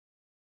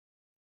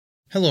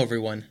Hello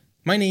everyone,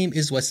 my name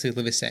is Wesley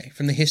Livesey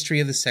from the History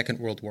of the Second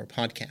World War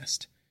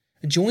podcast.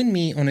 Join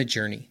me on a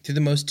journey through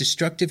the most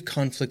destructive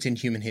conflict in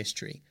human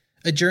history,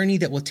 a journey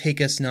that will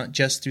take us not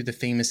just through the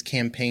famous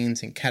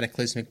campaigns and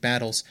cataclysmic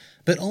battles,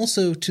 but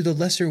also to the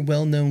lesser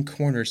well-known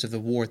corners of the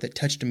war that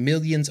touched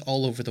millions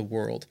all over the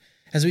world,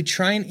 as we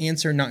try and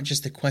answer not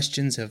just the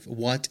questions of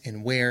what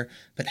and where,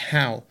 but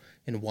how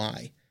and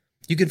why.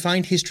 You can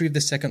find History of the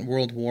Second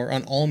World War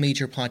on all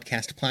major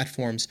podcast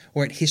platforms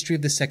or at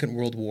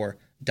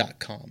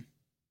historyofthesecondworldwar.com.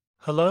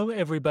 Hello,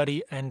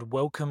 everybody, and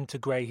welcome to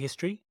Grey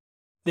History.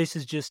 This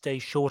is just a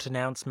short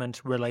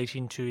announcement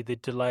relating to the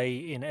delay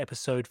in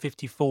episode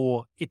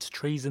 54, It's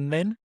Treason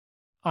Then.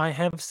 I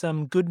have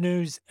some good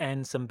news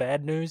and some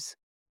bad news.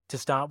 To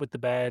start with the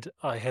bad,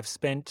 I have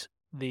spent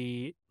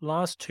the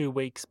last 2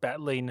 weeks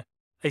battling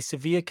a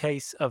severe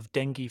case of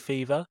dengue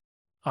fever.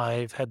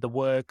 I've had the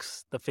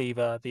works, the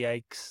fever, the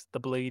aches,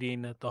 the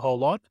bleeding, the whole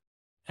lot,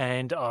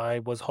 and I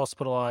was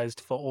hospitalized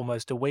for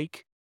almost a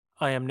week.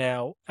 I am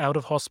now out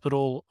of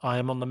hospital, I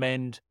am on the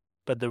mend,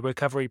 but the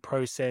recovery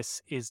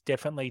process is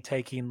definitely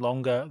taking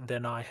longer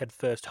than I had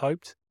first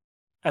hoped.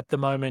 At the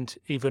moment,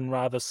 even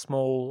rather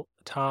small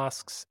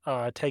tasks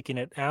are taking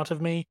it out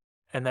of me,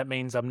 and that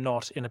means I'm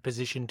not in a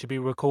position to be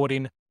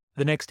recording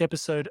the next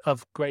episode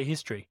of Grey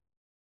History.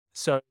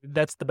 So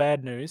that's the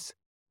bad news.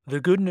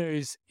 The good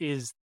news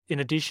is, in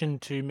addition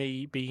to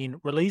me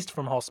being released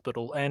from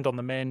hospital and on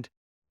the mend,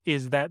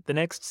 is that the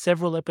next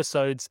several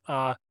episodes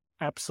are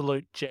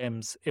absolute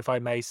gems, if I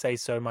may say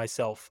so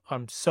myself.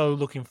 I'm so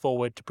looking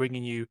forward to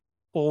bringing you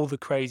all the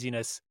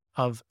craziness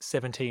of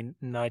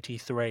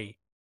 1793.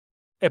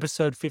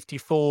 Episode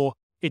 54,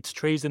 It's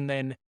Treason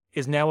Then,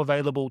 is now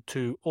available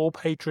to all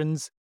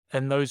patrons,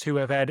 and those who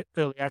have had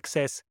early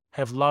access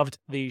have loved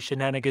the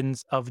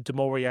shenanigans of Du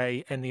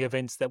Maurier and the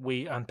events that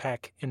we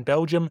unpack in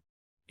Belgium.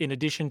 In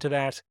addition to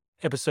that,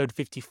 episode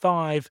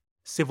 55,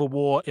 Civil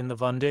War in the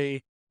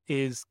Vendée,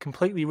 is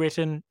completely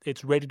written,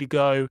 it's ready to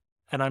go,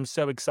 and I'm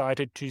so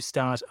excited to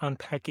start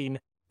unpacking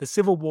the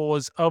civil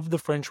wars of the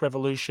French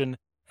Revolution,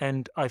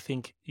 and I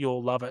think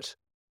you'll love it.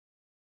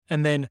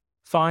 And then,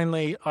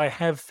 finally, I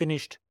have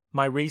finished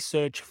my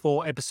research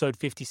for episode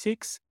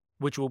 56,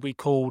 which will be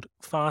called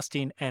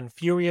Fasting and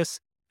Furious,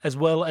 as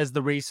well as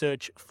the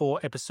research for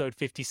episode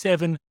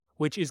 57,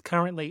 which is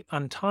currently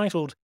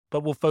untitled,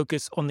 but will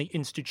focus on the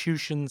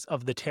institutions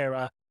of the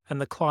Terror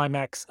and the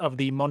climax of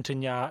the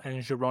Montagnard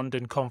and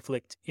Girondin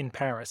conflict in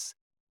Paris.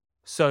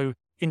 So,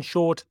 in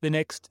short, the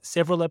next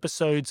several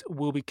episodes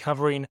will be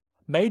covering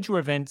major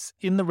events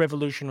in the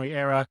Revolutionary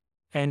era,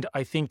 and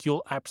I think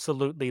you'll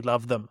absolutely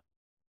love them.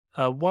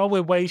 While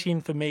we're waiting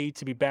for me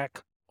to be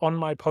back on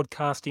my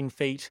podcasting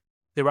feet,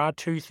 there are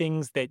 2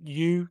 things that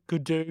you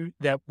could do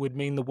that would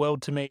mean the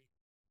world to me.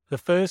 The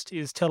first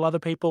is tell other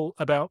people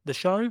about the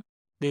show.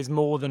 There's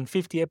more than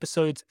 50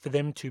 episodes for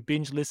them to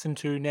binge listen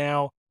to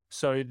now,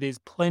 so there's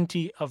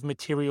plenty of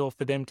material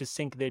for them to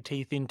sink their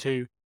teeth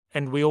into,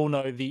 and we all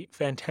know the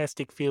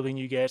fantastic feeling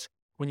you get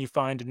when you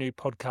find a new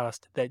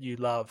podcast that you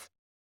love.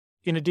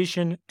 In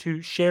addition to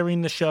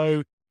sharing the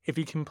show, if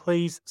you can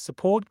please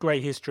support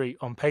Grey History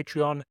on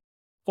Patreon.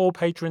 All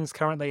patrons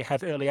currently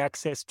have early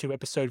access to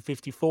episode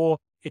 54,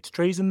 It's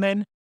Treason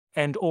Then,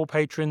 and all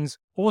patrons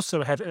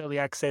also have early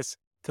access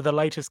to the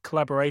latest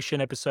collaboration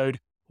episode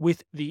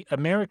with the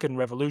American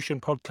Revolution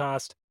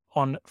podcast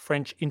on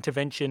French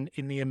intervention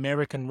in the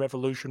American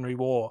Revolutionary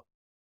War.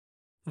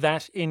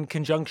 That, in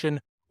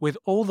conjunction with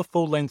all the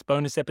full-length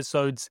bonus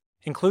episodes,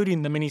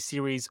 including the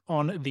miniseries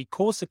on the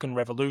Corsican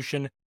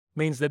Revolution,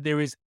 means that there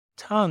is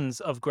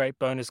tons of great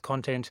bonus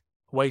content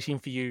waiting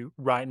for you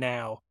right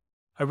now.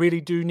 I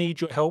really do need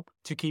your help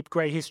to keep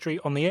Grey History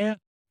on the air,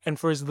 and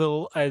for as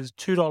little as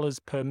 $2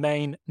 per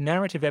main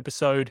narrative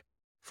episode,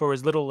 for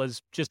as little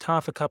as just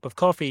half a cup of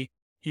coffee,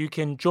 you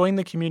can join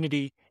the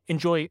community,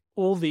 enjoy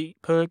all the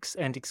perks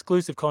and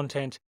exclusive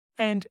content,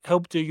 and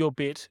help do your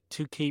bit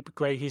to keep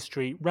Grey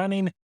History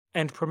running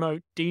and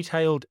promote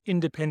detailed,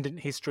 independent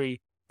history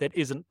that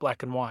isn't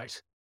black and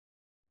white.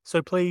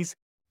 So please,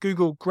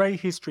 Google Grey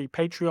History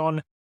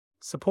Patreon,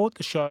 support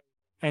the show,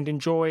 and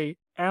enjoy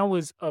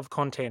hours of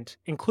content,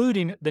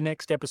 including the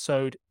next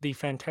episode, the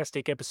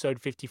fantastic episode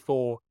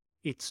 54,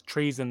 It's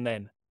Treason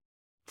Then.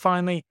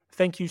 Finally,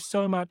 thank you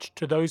so much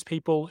to those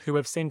people who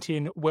have sent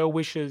in well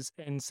wishes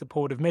and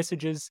supportive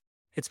messages.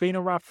 It's been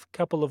a rough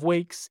couple of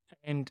weeks,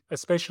 and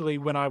especially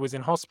when I was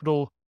in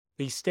hospital,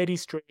 the steady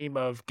stream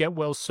of get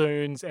well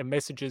soons and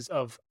messages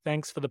of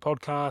thanks for the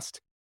podcast.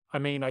 I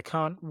mean, I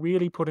can't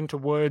really put into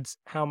words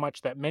how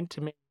much that meant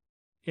to me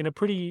in a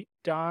pretty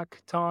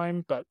dark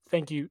time, but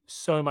thank you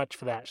so much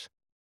for that.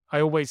 I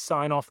always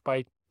sign off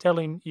by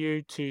telling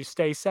you to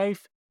stay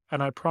safe,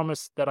 and I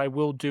promise that I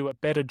will do a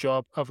better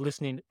job of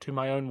listening to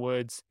my own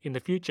words in the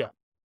future.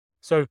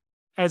 So,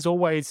 as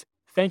always,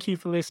 thank you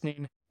for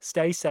listening,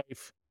 stay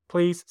safe,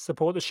 please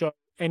support the show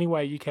any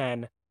way you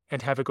can,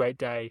 and have a great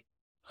day.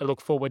 I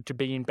look forward to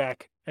being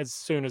back as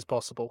soon as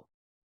possible.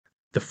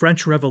 The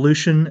French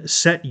Revolution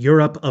set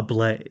Europe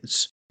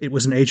ablaze. It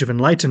was an age of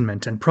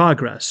enlightenment and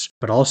progress,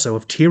 but also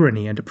of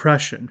tyranny and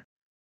oppression.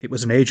 It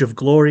was an age of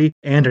glory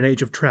and an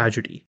age of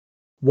tragedy.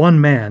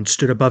 One man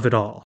stood above it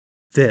all.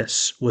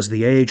 This was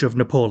the Age of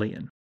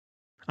Napoleon.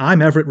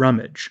 I'm Everett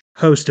Rummage,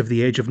 host of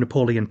the Age of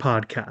Napoleon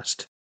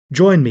podcast.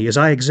 Join me as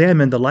I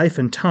examine the life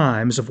and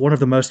times of one of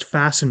the most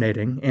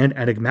fascinating and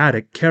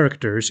enigmatic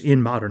characters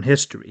in modern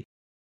history.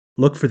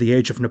 Look for the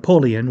Age of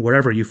Napoleon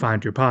wherever you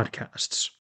find your podcasts.